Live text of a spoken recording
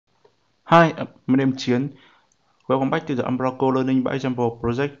Hi, my name is Chien. Welcome back to the Umbraco Learning by Example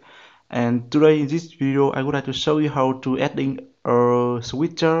project. And today in this video, I would like to show you how to adding a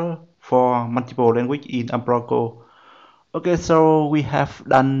switcher for multiple language in Umbraco. Okay, so we have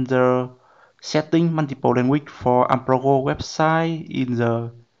done the setting multiple language for Umbraco website in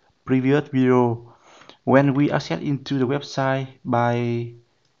the previous video. When we access into the website by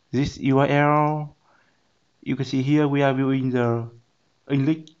this URL, you can see here we are viewing the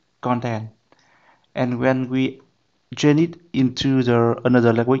English content. And when we change it into the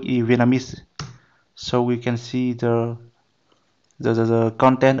another language in Vietnamese, so we can see the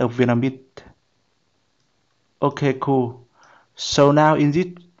content of Vietnamese. Okay, cool. So now in this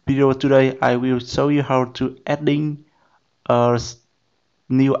video today, I will show you how to adding a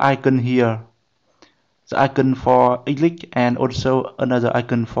new icon here, the icon for English and also another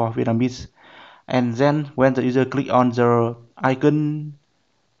icon for Vietnamese. And then when the user click on the icon,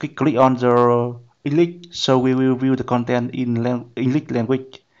 click on the English, so we will view the content in English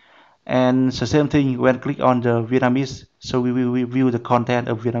language. And the same thing when click on the Vietnamese, so we will view the content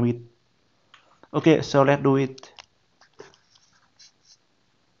of Vietnamese. Okay, so let's do it.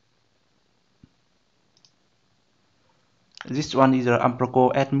 This one is the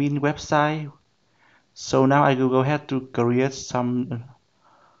Umbraco admin website. So now I will go ahead to create some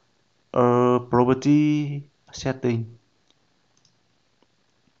property setting.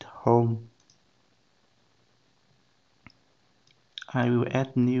 Home. I will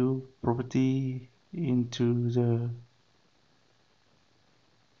add new property into the.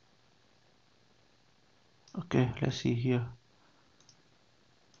 Okay, let's see here.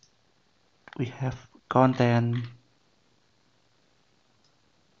 We have content.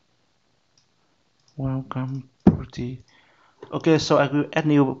 Welcome property. Okay, so I will add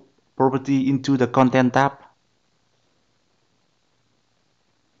new property into the content tab.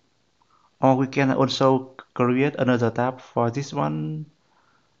 Or we can also create another tab for this one.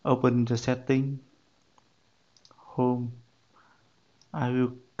 Open the setting, home. I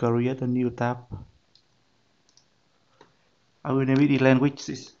will create a new tab. I will name it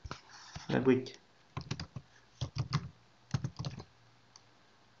languages. Language.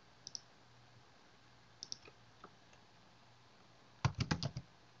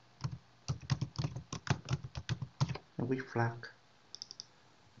 Language flag.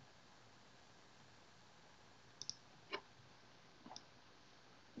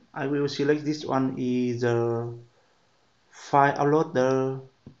 I will select this one is the file uploader,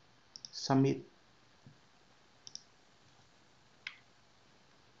 submit.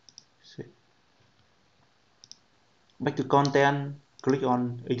 Back to content, click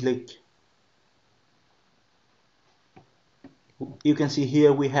on English. You can see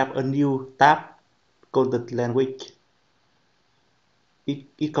here we have a new tab called the language.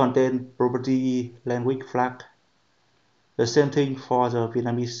 It contains property language flag. The same thing for the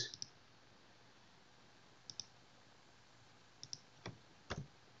Vietnamese.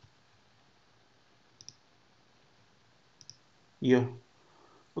 Yeah.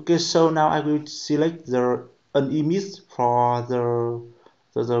 Okay, so now I will select an image for the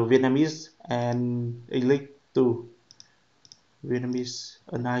Vietnamese and English too. Vietnamese,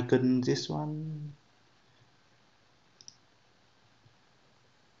 an icon, this one.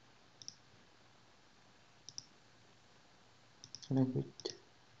 Language,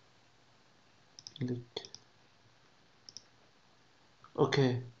 English.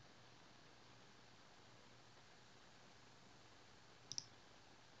 Okay.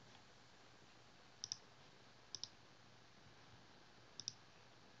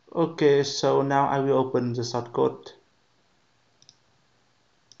 Okay, so now I will open the shortcode.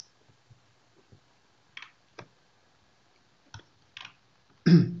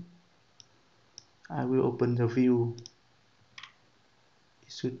 I will open the view.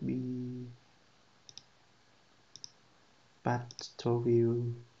 It should be path to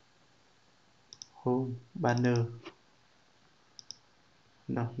view, home, banner.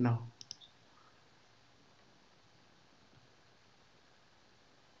 No.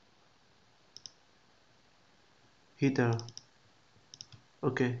 Header.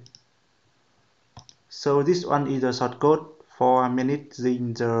 Okay. So this one is a shortcode for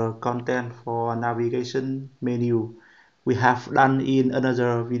managing the content for navigation menu. We have done in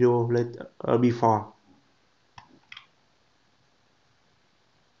another video before.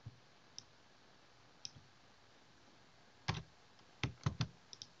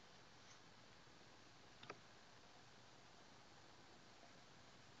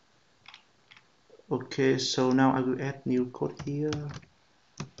 Okay, so now I will add new code here.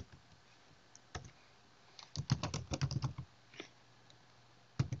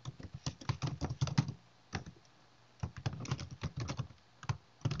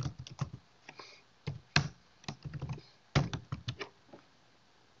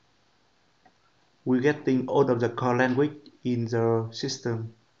 we're getting all of the core language in the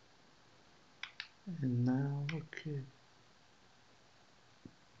system. And now, okay.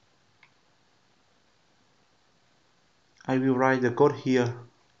 I will write the code here.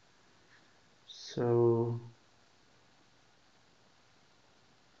 So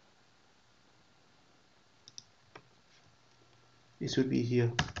it should be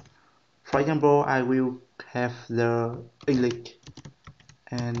here. For example, I will have the English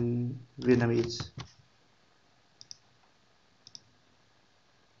and Vietnamese.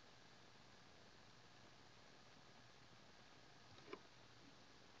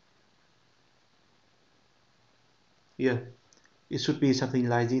 Yeah, it should be something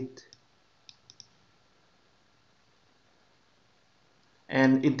like this.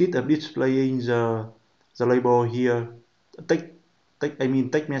 And instead of displaying the label here,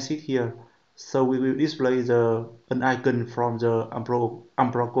 text message here, so we will display an icon from the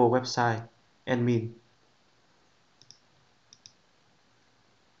Umbraco website admin.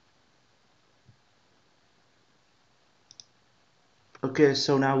 Okay,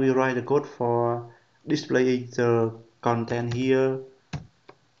 so now we write the code for displaying the content here.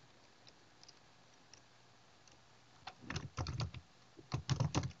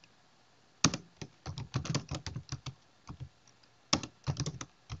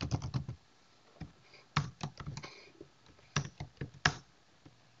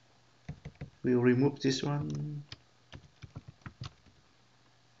 We'll remove this one.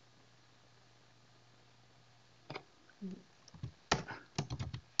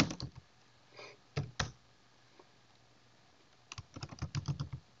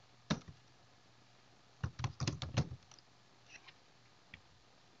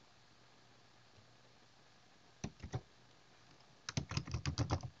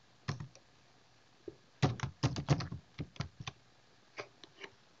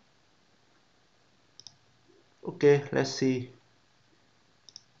 Okay, let's see.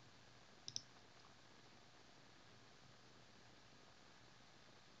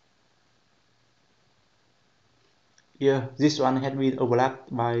 Yeah, this one had been overlapped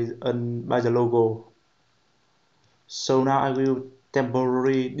by the logo. So now I will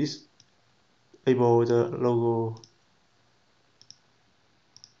temporarily disable the logo.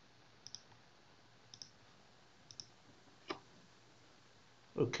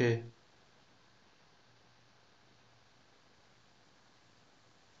 Okay.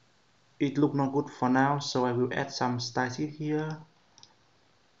 It look not good for now, so I will add some styles here.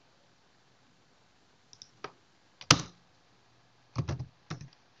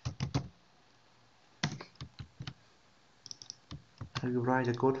 I will write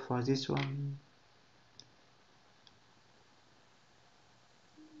the code for this one.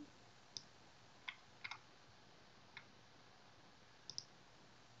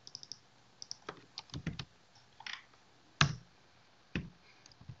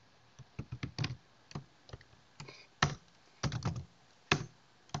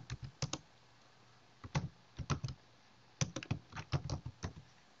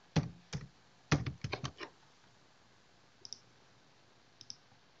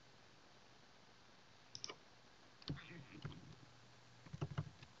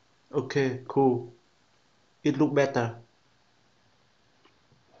 Okay, cool. It look better.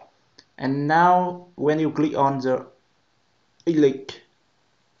 And now when you click on the English,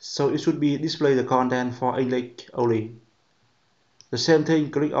 so it should be display the content for English only. The same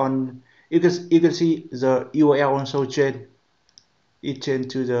thing, click on, you can see the URL also change. It changed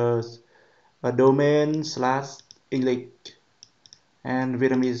to the domain / English and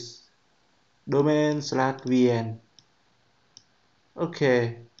Vietnamese domain / VN.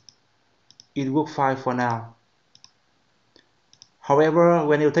 Okay, it works fine for now. However,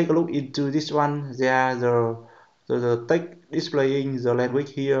 when you take a look into this one, there the text displaying the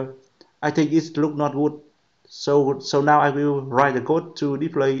language here, I think it look not good. So now I will write the code to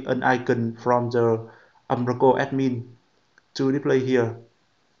display an icon from the Umbraco admin to display here.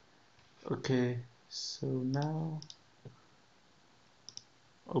 Okay, so now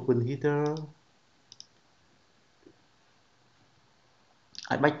open header.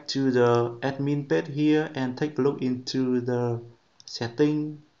 I back to the admin page here and take a look into the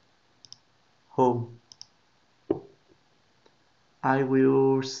setting home. I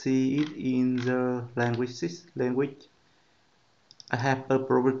will see it in the language. I have a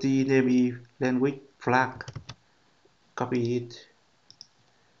property named language flag. Copy it.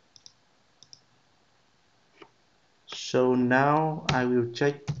 So now I will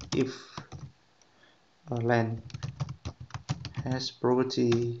check if a len has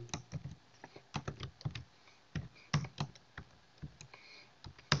property.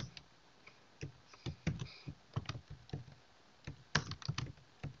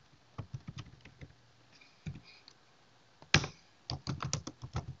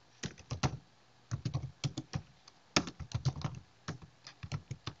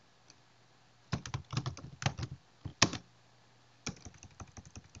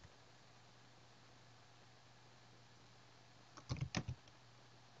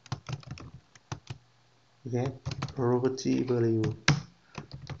 get property value.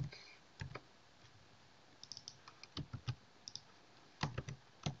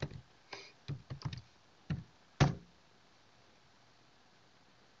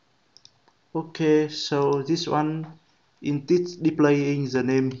 Okay, so this one, in this displaying the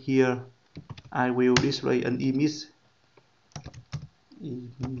name here, I will display an image.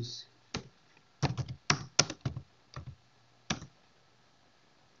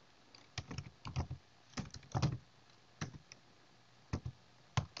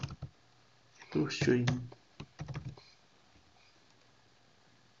 To string.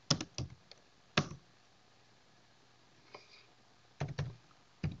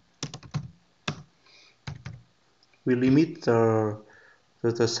 We limit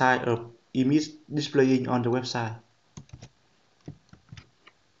the size of image displaying on the website.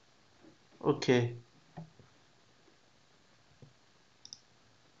 Okay.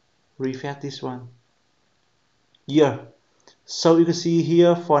 Refresh this one. Yeah. So you can see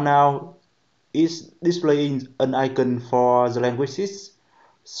here for now it's displaying an icon for the languages.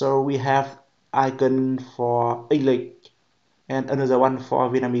 So we have icon for English and another one for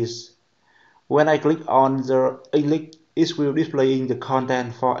Vietnamese. When I click on the English, it will displaying the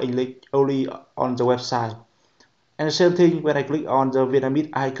content for English only on the website. And the same thing when I click on the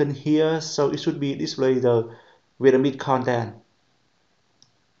Vietnamese icon here, so it should be display the Vietnamese content.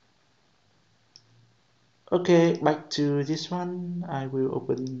 Okay, back to this one. I will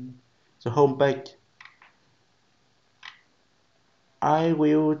open the home page. I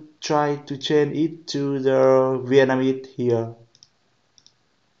will try to change it to the Vietnamese here.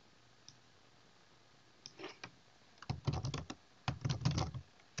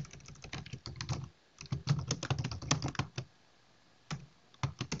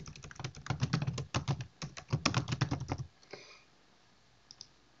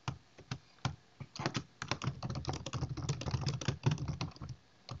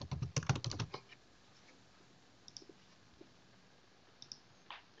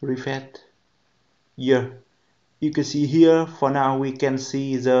 Refresh. Yeah, you can see here for now we can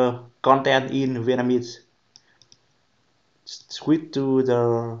see the content in Vietnamese. Switch to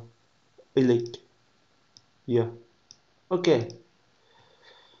the English. Yeah. Okay.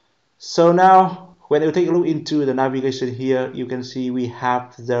 So now when you take a look into the navigation here, you can see we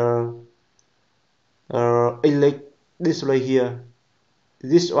have the English display here.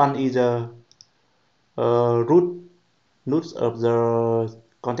 This one is a root nodes of the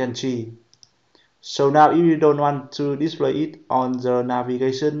content tree. So now if you don't want to display it on the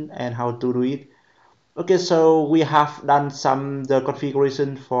navigation and how to do it. Okay, so we have done some the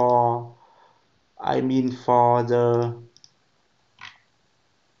configuration for for the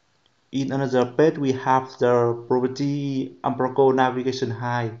in another page we have the property Umbraco navigation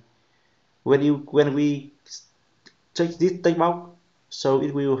high. When we check this text box, so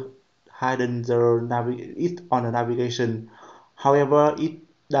it will hidden the it on the navigation. However, it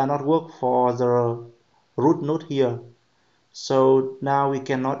does not work for the root node here. So now we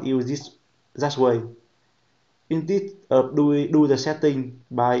cannot use this that way. Instead of do the setting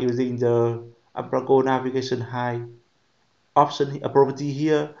by using the Umbraco navigation high option property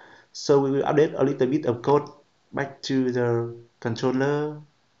here. So we will update a little bit of code back to the controller.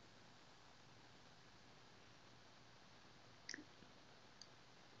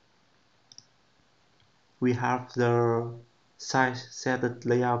 We have the size set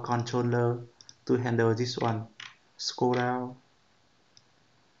layout controller to handle this one. Scroll down.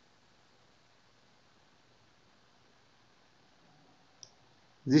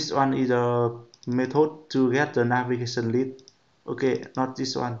 This one is a method to get the navigation list. Okay, not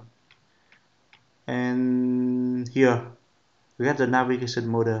this one. And here, get the navigation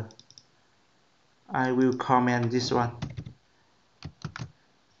model. I will comment this one.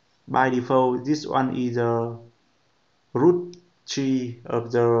 By default, this one is a root tree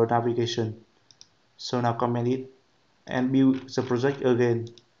of the navigation. So now comment it and build the project again.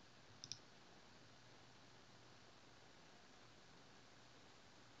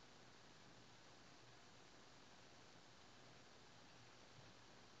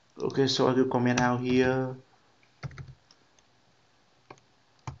 Okay, so I will comment out here.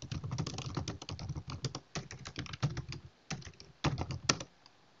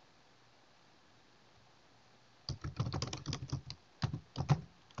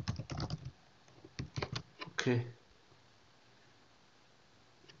 Okay.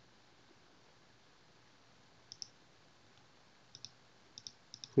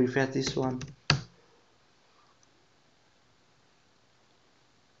 Refresh this one.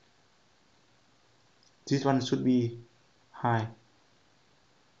 This one should be high.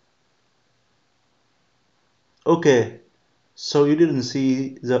 Okay, so you didn't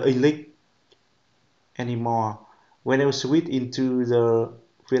see the English anymore. When I switch into the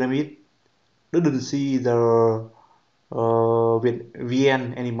Vietnamese, didn't see the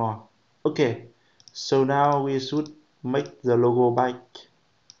VN anymore. Okay, so now we should make the logo back.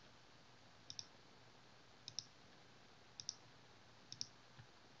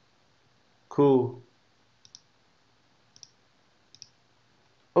 Cool.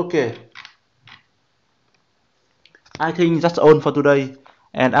 Okay, I think that's all for today.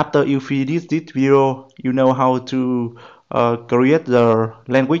 And after you finish this video, you know how to create the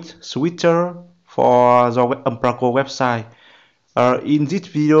language switcher for the Umbraco website. In this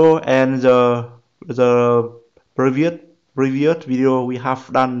video and the previous previous video, we have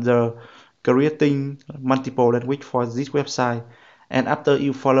done the creating multiple language for this website. And after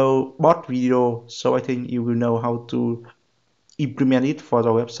you follow both video, so I think you will know how to implement it for the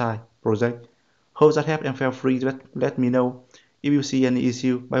website project. Hope that help and feel free to let me know if you see any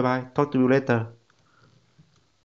issue. Bye bye. Talk to you later.